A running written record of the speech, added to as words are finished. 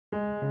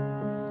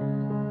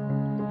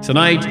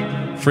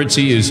Tonight,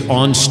 Fritzy is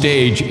on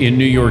stage in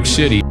New York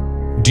City.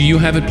 Do you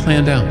have it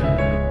planned out?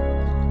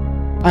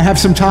 I have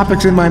some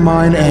topics in my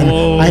mind, and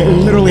I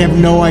literally have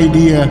no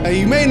idea.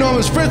 You may know him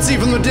as Fritzy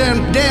from the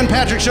Dan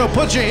Patrick Show.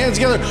 Put your hands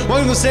together.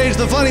 Welcome to the stage,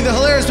 the funny, the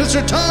hilarious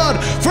Mr.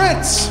 Todd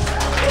Fritz.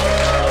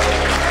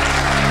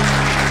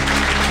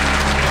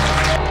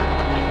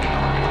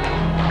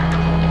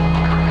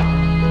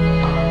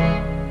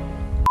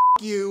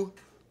 You,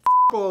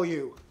 all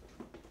you.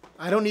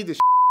 I don't need this.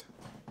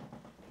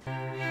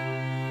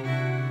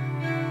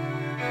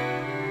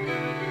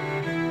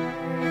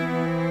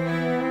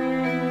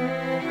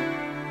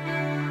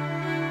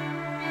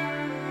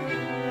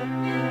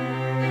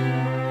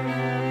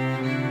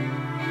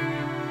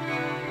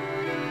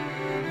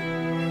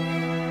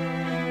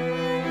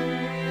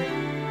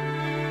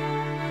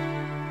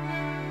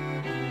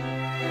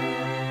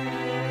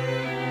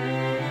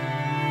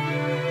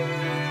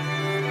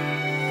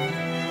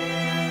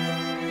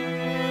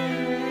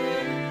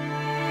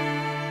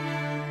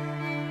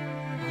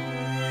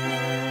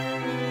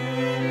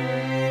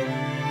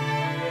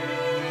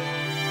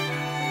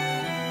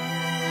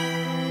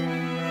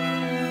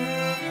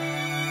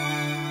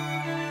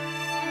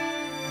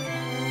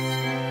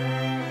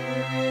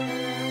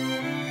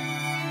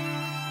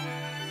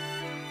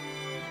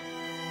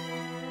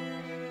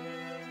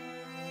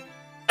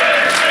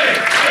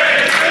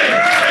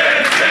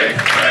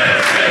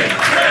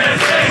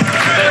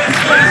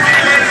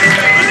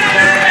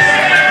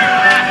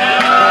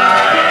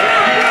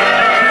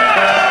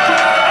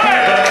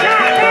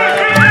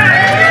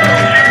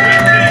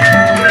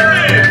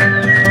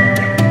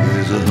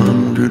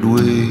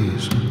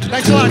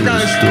 Thanks a lot,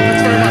 guys.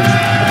 Thanks very much.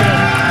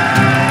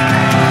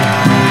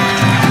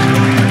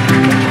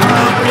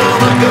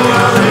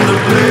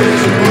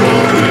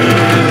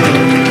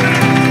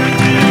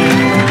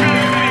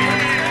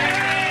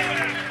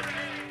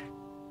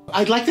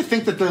 I'd like to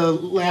think that the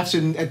laughs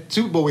at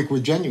Super Bowl week were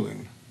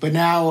genuine, but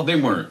now They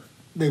weren't.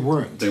 They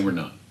weren't. They were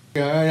not.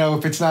 I know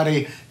if it's not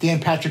a Dan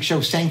Patrick Show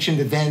sanctioned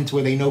event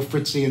where they know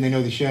Fritzy and they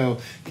know the show,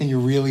 can you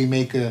really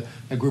make a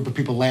group of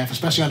people laugh,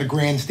 especially on a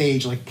grand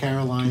stage like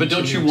Caroline? But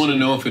don't you want to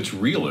know if it's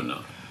real or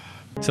not?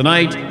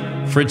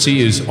 Tonight,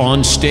 Fritzy is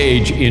on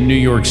stage in New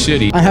York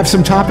City. I have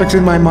some topics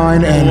in my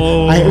mind, and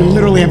I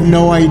literally have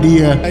no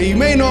idea. You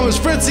may know him as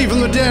Fritzy from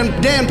the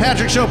Dan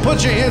Patrick Show.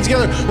 Put your hands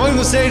together. Welcome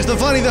to the stage, the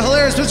funny, the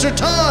hilarious Mr.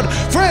 Todd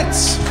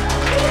Fritz.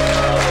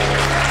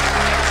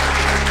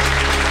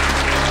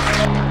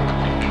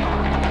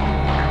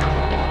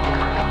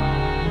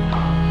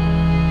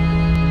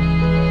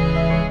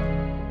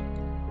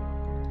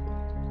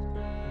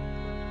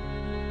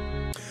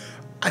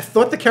 I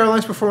thought the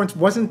Caroline's performance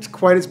wasn't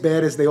quite as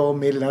bad as they all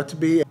made it out to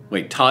be.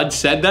 Wait, Todd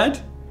said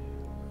that?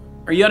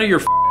 Are you out of your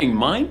f***ing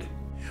mind?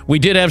 We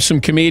did have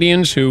some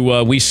comedians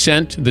who we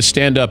sent the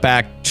stand-up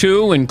act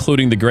to,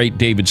 including the great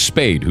David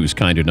Spade, who's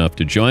kind enough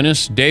to join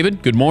us.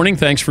 David, good morning.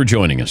 Thanks for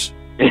joining us.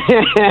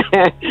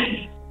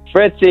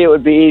 Fritzy, it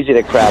would be easy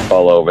to crap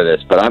all over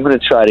this, but I'm going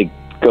to try to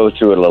go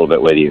through it a little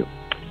bit with you.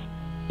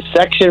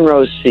 Section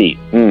row seat.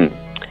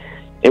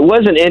 It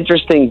was an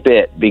interesting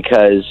bit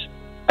because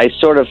I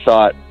sort of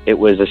thought it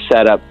was a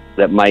setup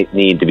that might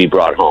need to be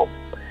brought home.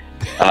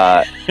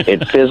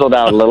 It fizzled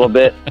out a little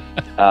bit.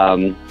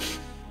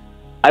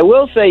 I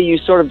will say you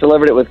sort of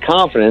delivered it with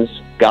confidence.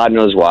 God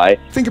knows why.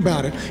 Think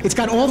about it. It's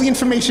got all the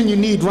information you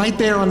need right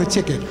there on the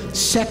ticket.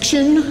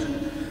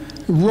 Section,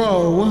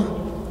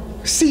 row,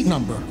 seat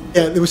number.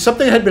 Yeah, there was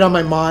something that had been on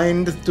my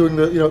mind doing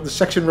the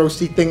section row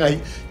seat thing.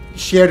 I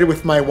shared it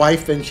with my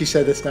wife, and she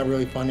said that's not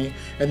really funny.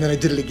 And then I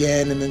did it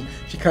again, and then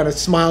she kind of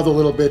smiled a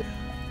little bit.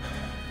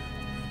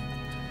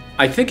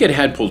 I think it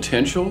had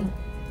potential.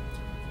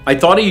 I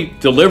thought he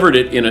delivered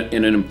it in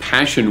an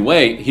impassioned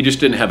way. He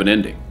just didn't have an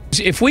ending.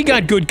 If we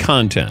got good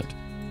content,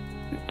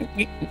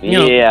 you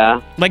know,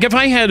 yeah. Like if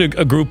I had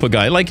a group of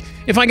guys, like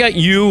if I got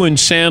you and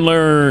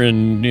Sandler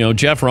and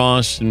Jeff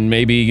Ross and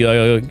maybe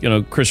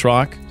Chris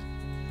Rock.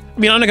 I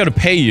mean, I'm not going to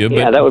pay you, but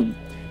yeah, that would.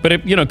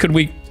 But could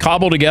we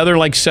cobble together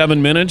like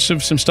 7 minutes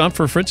of some stuff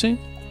for Fritzy?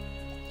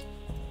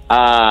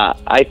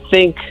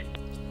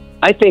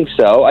 I think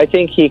so. I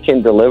think he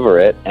can deliver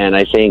it, and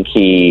I think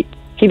he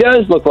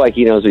does look like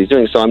he knows what he's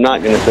doing. So I'm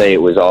not going to say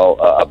it was all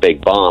a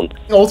big bomb.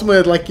 Ultimately,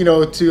 I'd like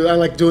I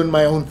like doing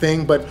my own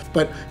thing, but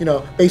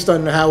based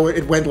on how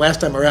it went last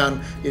time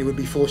around, it would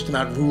be foolish to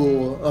not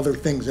rule other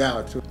things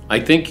out. I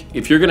think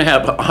if you're going to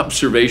have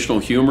observational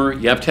humor,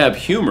 you have to have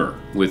humor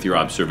with your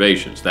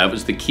observations. That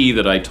was the key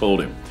that I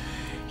told him.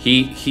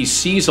 He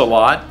sees a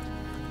lot,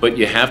 but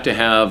you have to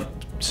have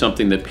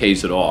something that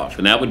pays it off,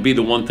 and that would be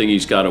the one thing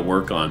he's got to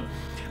work on.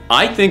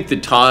 I think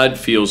that Todd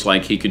feels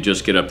like he could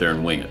just get up there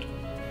and wing it.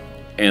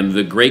 And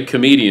the great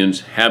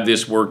comedians have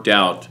this worked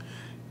out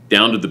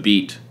down to the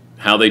beat,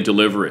 how they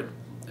deliver it,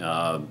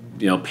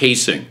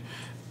 pacing.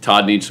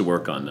 Todd needs to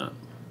work on that.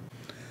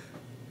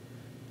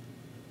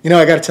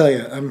 I got to tell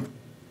you, I'm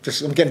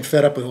getting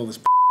fed up with all this.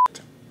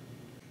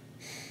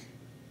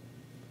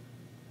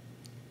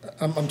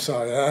 I'm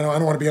sorry. I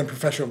don't want to be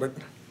unprofessional, but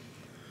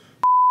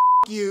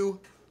you,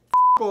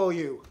 all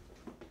you.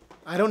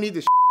 I don't need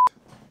this.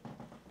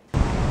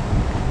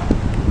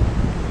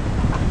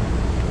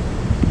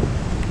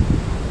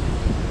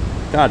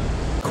 God.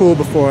 Cool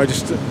before.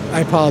 I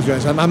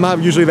apologize. I'm not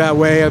usually that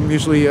way. I'm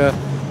usually, you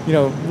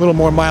know, a little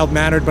more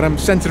mild-mannered, but I'm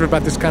sensitive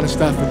about this kind of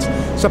stuff. It's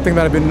something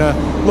that I've been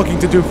looking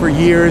to do for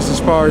years as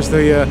far as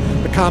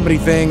the comedy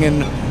thing,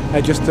 and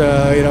I just,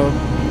 you know,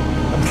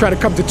 I'm trying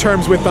to come to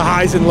terms with the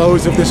highs and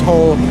lows of this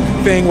whole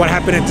thing. What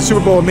happened at the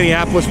Super Bowl in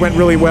Minneapolis went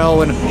really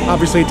well, and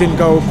obviously it didn't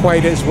go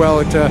quite as well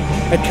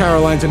at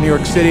Caroline's in New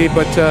York City,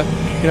 but,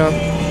 you know,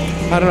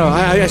 I don't know.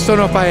 I still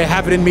don't know if I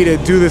have it in me to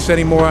do this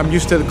anymore. I'm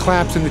used to the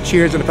claps and the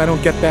cheers, and if I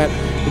don't get that,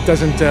 it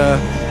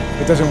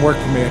doesn't work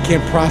for me. I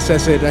can't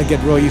process it. I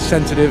get really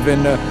sensitive,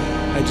 and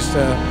I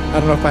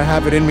don't know if I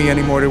have it in me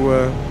anymore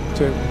to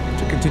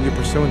continue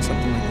pursuing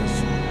something like that.